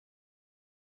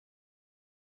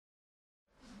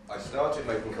I started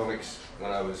making comics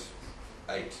when I was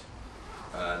 8,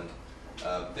 and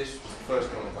this was the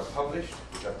first comic I published,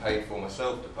 which I paid for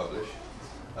myself to publish,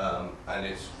 and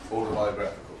it's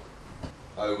autobiographical.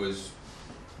 I was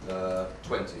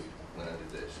 20 when I did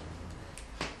this.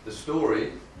 The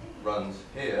story runs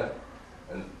here,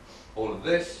 and all of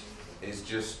this is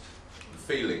just the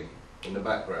feeling in the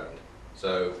background.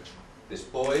 So this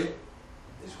boy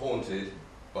is haunted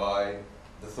by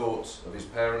the thoughts of his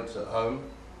parents at home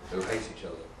who hate each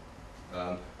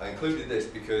other. I included this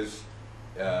because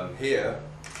here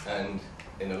and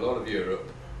in a lot of Europe,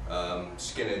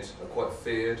 skinheads are quite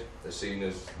feared. They're seen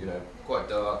as, quite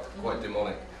dark, quite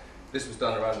demonic. This was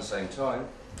done around the same time,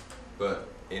 but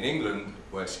in England,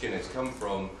 where skinheads come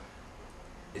from,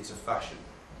 it's a fashion.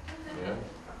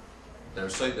 There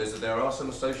are some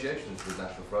associations with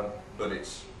National Front, but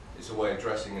it's a way of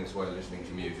dressing and it's a way of listening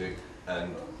to music,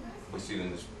 and we see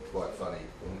them as quite funny.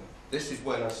 This is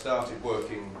when I started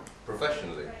working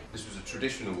professionally. This was a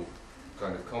traditional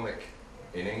kind of comic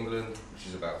in England, which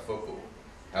is about football.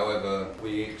 However,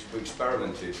 we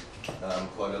experimented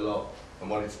quite a lot and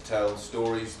wanted to tell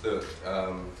stories that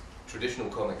traditional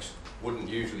comics wouldn't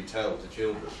usually tell to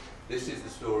children. This is the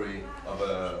story of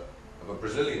a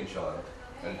Brazilian child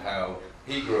and how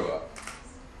he grew up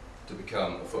to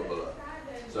become a footballer.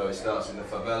 So it starts in the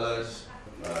favelas.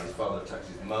 His father attacks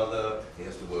his mother, he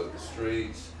has to work the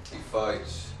streets, he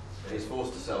fights, he's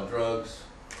forced to sell drugs,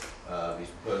 he's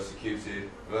persecuted,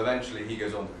 and eventually he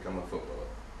goes on to become a footballer.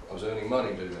 I was earning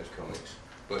money doing those comics,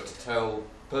 but to tell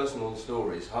personal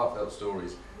stories, heartfelt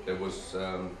stories, there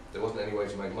wasn't any way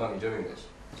to make money doing this.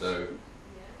 So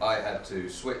I had to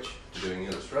switch to doing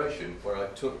illustration, where I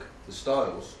took the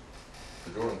styles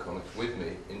for drawing comics with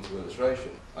me into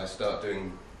illustration. I start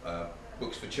doing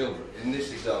books for children. In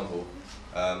this example,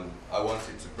 I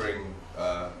wanted to bring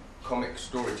comic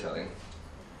storytelling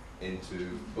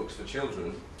into books for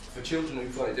children. For children who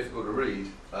find it difficult to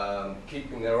read,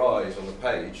 keeping their eyes on the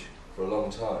page for a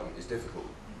long time is difficult.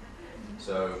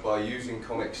 So by using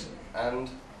comics and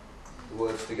the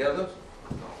words together,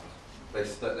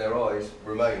 their eyes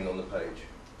remain on the page.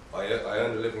 I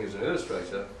earned a living as an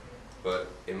illustrator, but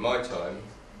in my time,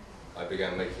 I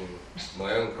began making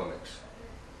my own comics,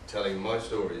 telling my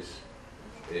stories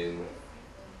in.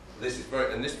 This is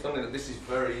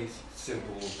very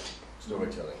simple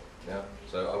storytelling. Yeah.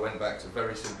 So I went back to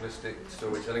very simplistic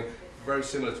storytelling, very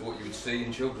similar to what you would see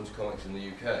in children's comics in the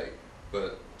UK,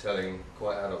 but telling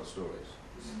quite adult stories.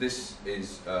 This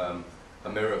is a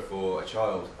mirror for a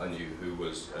child I knew who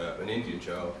was an Indian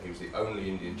child. He was the only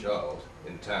Indian child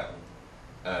in town,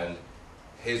 and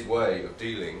his way of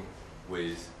dealing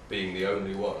with being the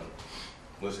only one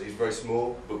was he's very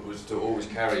small, but was to always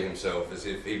carry himself as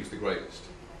if he was the greatest.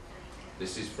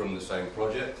 This is from the same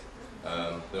project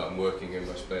that I'm working in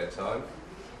my spare time.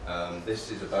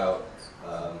 This is about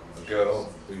a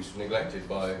girl who's neglected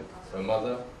by her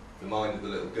mother. The mind of the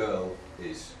little girl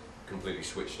is completely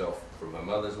switched off from her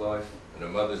mother's life, and her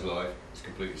mother's life is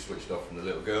completely switched off from the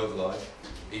little girl's life,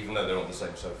 even though they're on the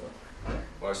same sofa.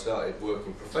 Where I started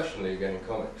working professionally again in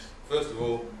comics. First of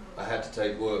all, I had to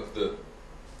take work that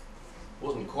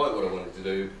wasn't quite what I wanted to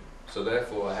do, so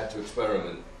therefore I had to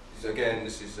experiment. So again,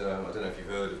 this is, I don't know if you've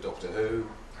heard of Doctor Who.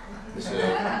 It's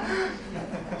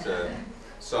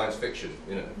science fiction,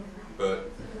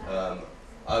 but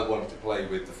I wanted to play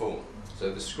with the form.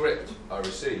 So the script I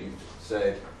received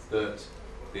said that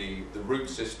the root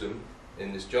system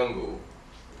in this jungle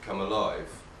had come alive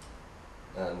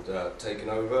and taken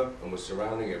over and was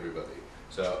surrounding everybody.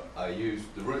 So I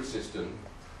used the root system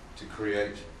to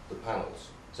create the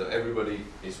panels. So everybody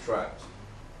is trapped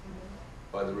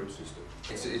by the root system.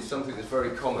 It's something that's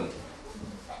very common.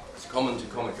 It's common to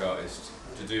comic artists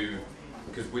to do,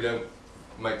 because we don't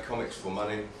make comics for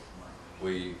money.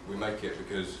 We make it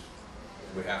because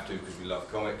we have to, because we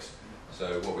love comics.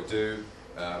 So what we do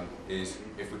is,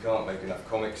 if we can't make enough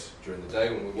comics during the day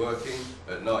when we're working,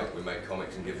 at night we make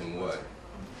comics and give them away.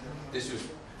 This was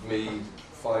me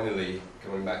finally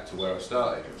coming back to where I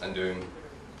started and doing,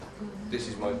 this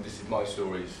is my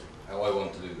stories, how I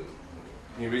want to do them.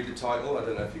 Can you read the title? I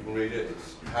don't know if you can read it.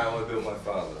 It's How I Built My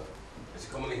Father. It's a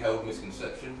commonly held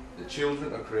misconception that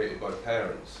children are created by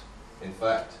parents. In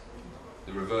fact,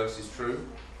 the reverse is true.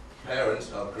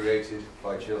 Parents are created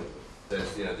by children.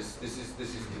 This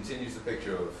continues the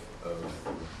picture of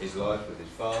his life with his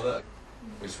father.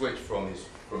 We switch from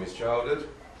his childhood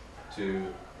to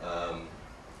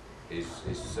his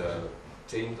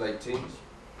late teens.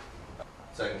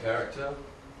 Same character,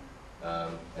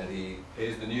 and he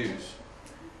hears the news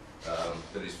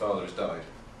that his father has died.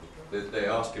 They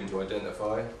ask him to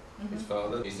identify his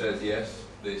father. He says, yes,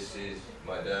 this is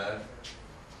my dad.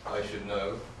 I should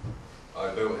know. I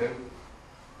built him.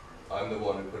 I'm the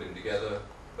one who put him together,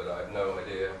 but I have no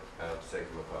idea how to take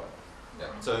him apart.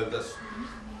 Yeah. So that's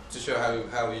to show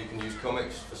how you can use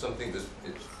comics for something that's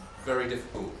it's very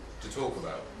difficult to talk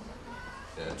about.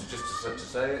 Yeah, to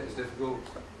say it is difficult.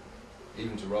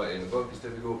 Even to write it in a book is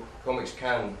difficult. Comics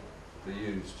can be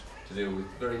used to deal with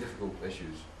very difficult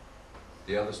issues.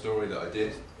 The other story that I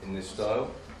did in this style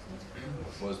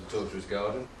was The Torturer's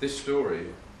Garden. This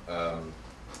story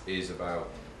is about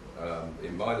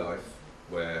in my life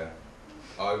where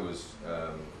I was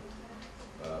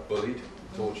bullied,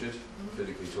 tortured,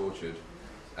 physically tortured,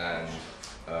 and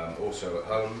also at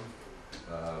home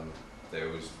there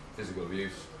was physical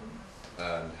abuse,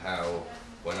 and how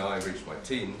when I reached my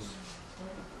teens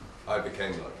I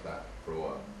became like that for a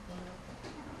while,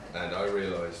 and I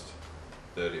realised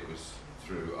that it was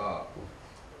through art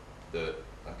that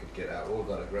I could get out all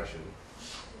that aggression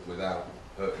without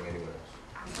hurting anyone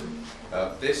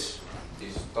else. This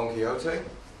is Don Quixote.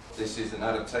 This is an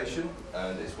adaptation,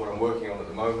 and it's what I'm working on at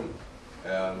the moment.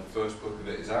 The first book of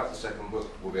it is out, the second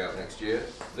book will be out next year.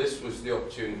 This was the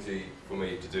opportunity for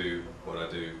me to do what I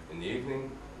do in the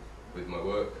evening with my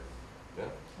work,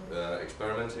 yeah?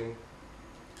 Experimenting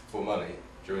for money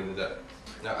during the day.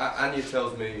 Now, Anya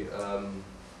tells me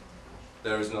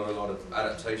there is not a lot of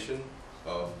adaptation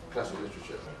of classical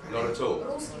literature. Not at all.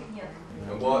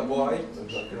 And why?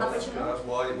 Can I ask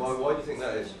why do you think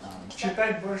that is?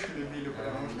 Читать больше любили,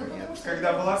 потому что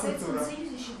когда была культура. В Советском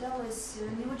Союзе считалось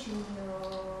не очень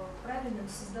правильным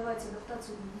создавать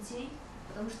адаптацию для детей,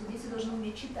 потому что дети должны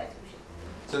уметь читать вообще.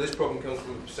 So this problem comes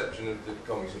from the perception of the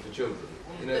comics of the children.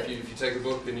 You know, if you take a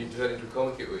book and you turn it into a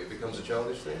comic, it becomes a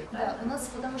childish thing. Да, у нас,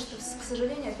 потому что, к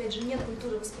сожалению, опять же, нет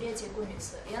культуры восприятия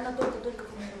комикса, и она только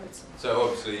формируется. So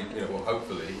obviously, you know, well,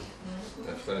 hopefully,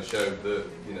 that's going to show that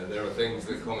you know there are things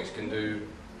that comics can do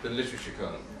that literature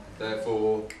can't.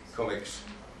 Therefore, comics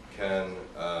can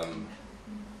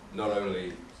not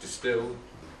only distill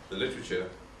the literature,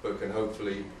 but can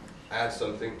hopefully add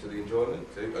something to the enjoyment.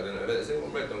 I don't know. Has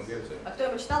anyone read Don Quixote? А кто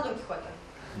его читал, Дон Кихота?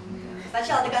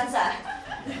 Сначала до конца.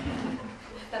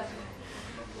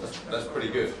 That's pretty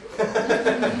good.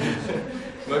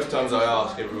 Most times I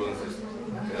ask, everyone says,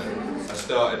 I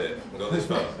started it and got this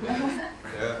far.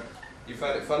 Yeah. You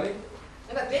found it funny?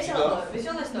 Ну как, весело было?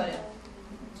 Веселая история.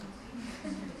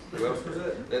 Who else was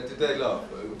it? Did they laugh?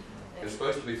 It was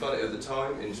supposed to be funny at the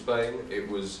time. In Spain, it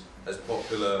was as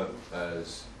popular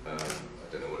as I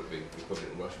don't know what it'd be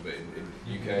equivalent in Russia, but in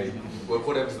UK, well,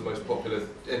 whatever's the most popular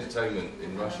entertainment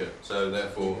in Russia. So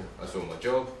therefore, I saw my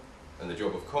job and the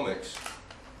job of comics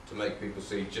to make people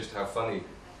see just how funny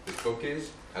this book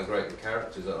is, how great the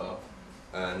characters are,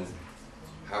 and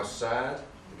how sad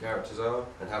the characters are,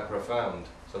 and how profound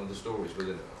some of the stories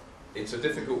within it are. It's a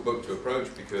difficult book to approach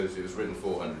because it was written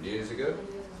 400 years ago.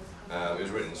 It was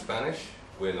written in Spanish.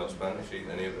 We're not Spanish,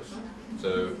 any of us.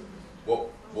 So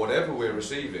whatever we're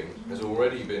receiving has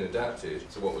already been adapted.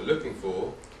 So what we're looking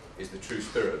for is the true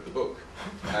spirit of the book.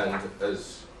 And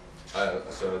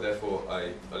so therefore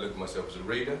I look at myself as a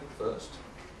reader first,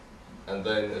 and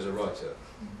then as a writer.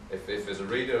 If as a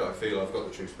reader I feel I've got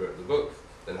the true spirit of the book,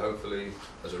 then hopefully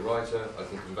as a writer I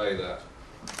can convey that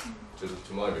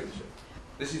to my readership.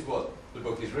 This is what the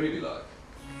book is really like.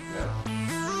 Yeah.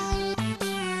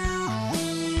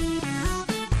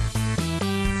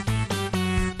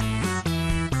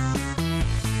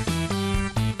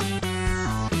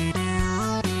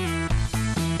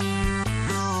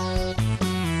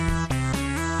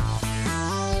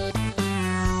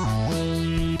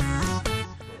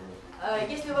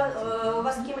 Если у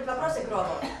вас какие-нибудь вопросы к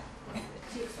Робу?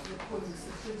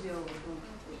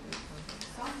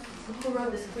 Who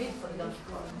wrote the script for Don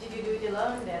Quixote? Did you do it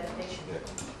alone, the adaptation?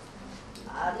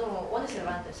 Ну, он и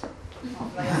Cervantes.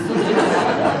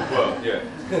 Well, yeah.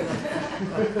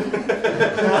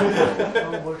 Что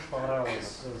вам больше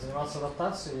понравилось? Заниматься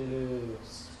адаптацией или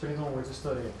придумывать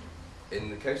историю? In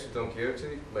the case of Don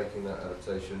Quixote, making that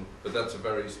adaptation, but that's a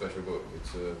very special book.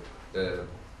 There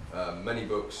are many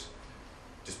books.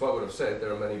 Despite what I've said,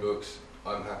 there are many books.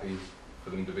 I'm happy for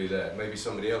them to be there. Maybe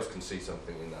somebody else can see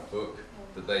something in that book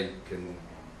that they can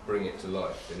bring it to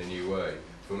life in a new way.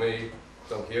 For me,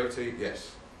 Don Quixote,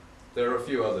 yes. There are a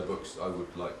few other books I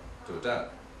would like to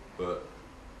adapt, but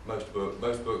most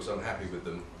books I'm happy with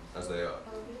them as they are.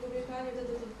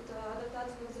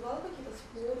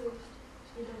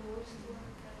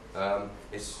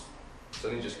 It's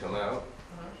only just come out.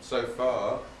 So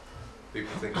far,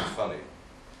 people think it's funny.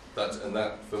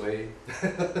 That for me,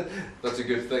 that's a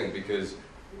good thing, because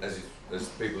as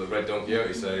people that read Don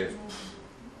Quixote say,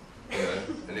 you know,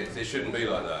 and it shouldn't be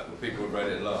like that. The people have read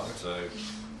it and laughed, so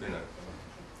you know,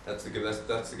 that's the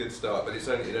good start. But it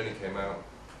only came out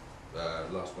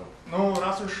last month. Ну,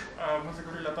 раз уж мы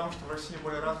заговорили о том, что в России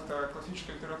более развита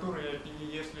классическая литература, и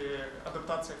если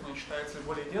адаптация к ней считается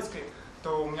более детской,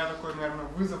 то у меня такой, наверное,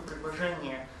 вызов,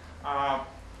 предложение.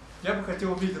 Я бы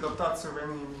хотел увидеть адаптацию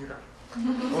 «Войны и мира».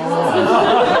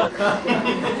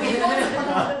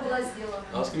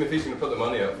 Ask him if he's going to put the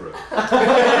money up for it.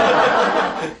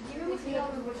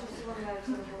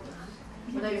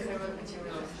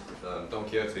 Don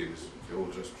Quixote was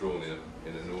all just drawn in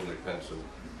an ordinary pencil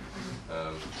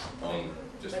on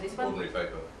just ordinary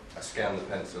paper. I scan the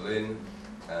pencil in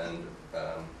and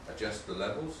adjust the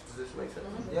levels. Does this make sense?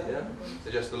 Yeah.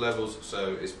 Adjust the levels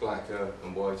so it's blacker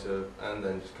and whiter, and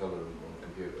then just colour them on the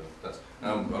computer.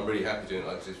 I'm really happy doing it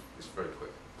like this. It's very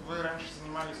quick. Вы раньше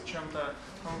занимались чем-то,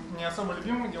 не особо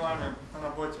любимыми делами на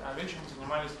работе, а вечером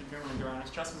занимались любимыми делами.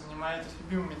 Сейчас вы занимаетесь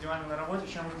любимыми делами на работе,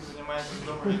 чем вы занимаетесь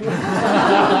дома?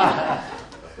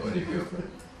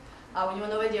 А у него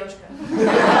новая девушка.